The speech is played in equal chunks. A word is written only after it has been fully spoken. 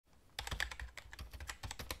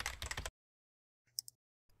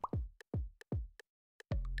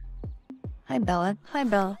Hi, Bella. Hi,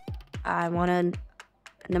 Bella. I want to,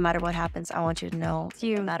 no matter what happens, I want you to know,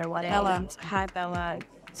 no matter what Bella. happens. Hi, Bella.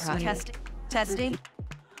 Testing. Testing.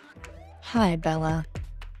 Hi, Bella.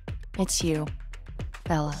 It's you,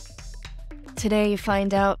 Bella. Today you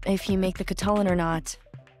find out if you make the Catalan or not.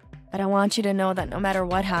 But I want you to know that no matter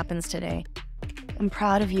what happens today, I'm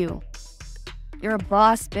proud of you. You're a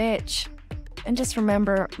boss bitch. And just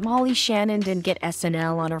remember, Molly Shannon didn't get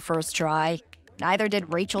SNL on her first try. Neither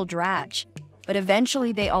did Rachel Dratch. But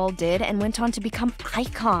eventually they all did and went on to become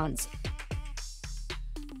icons.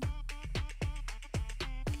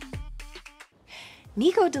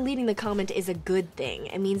 Nico deleting the comment is a good thing.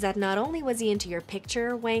 It means that not only was he into your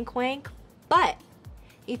picture, wank wank, but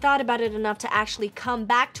he thought about it enough to actually come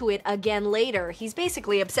back to it again later. He's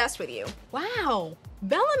basically obsessed with you. Wow,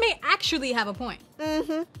 Bella may actually have a point.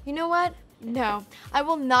 Mm-hmm. You know what? No, I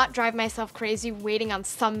will not drive myself crazy waiting on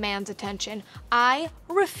some man's attention. I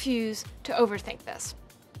refuse to overthink this.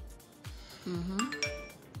 Mm-hmm.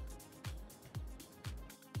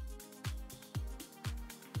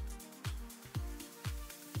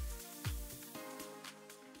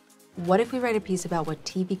 What if we write a piece about what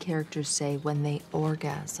TV characters say when they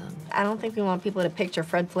orgasm? I don't think we want people to picture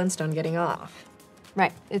Fred Flintstone getting off.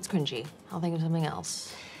 Right, it's cringy. I'll think of something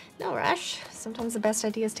else. No rush. Sometimes the best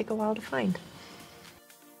ideas take a while to find.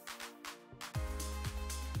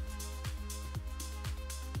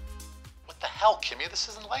 What the hell, Kimmy? This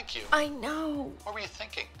isn't like you. I know. What were you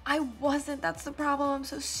thinking? I wasn't. That's the problem. I'm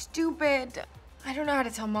so stupid. I don't know how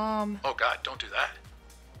to tell Mom. Oh, God, don't do that.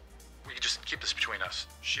 We can just keep this between us.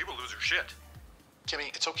 She will lose her shit.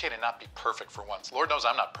 Kimmy, it's okay to not be perfect for once. Lord knows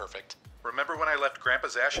I'm not perfect. Remember when I left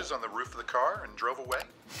Grandpa's ashes on the roof of the car and drove away?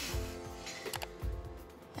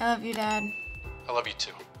 I love you, Dad. I love you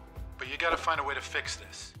too. But you gotta find a way to fix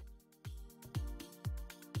this.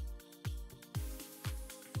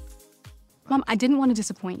 Mom, I didn't want to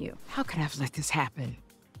disappoint you. How could I have let this happen?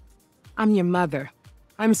 I'm your mother.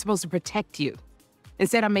 I'm supposed to protect you.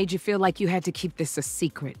 Instead, I made you feel like you had to keep this a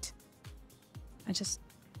secret.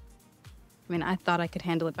 I thought I could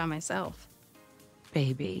handle it by myself.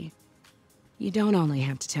 Baby, you don't only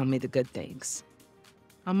have to tell me the good things.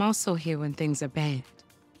 I'm also here when things are bad.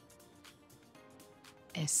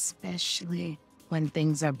 Especially when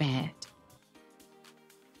things are bad.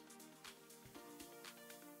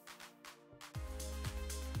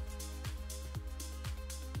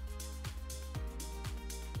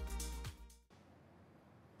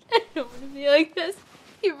 I don't want to be like this.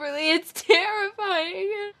 Kimberly, it's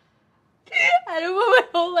terrifying. I don't want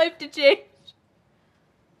my whole life to change.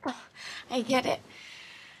 Oh, I get it.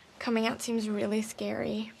 Coming out seems really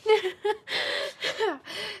scary.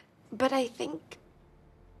 But I think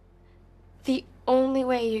the only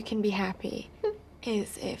way you can be happy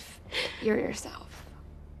is if you're yourself.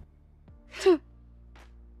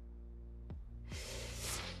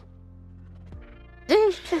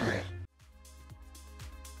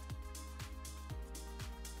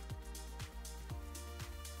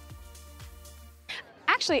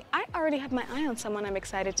 Actually, I already have my eye on someone I'm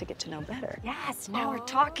excited to get to know better. Yes, now we're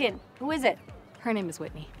talking. Who is it? Her name is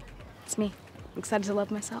Whitney. It's me. I'm excited to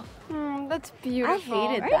love myself. That's beautiful. I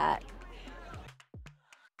hated right? that.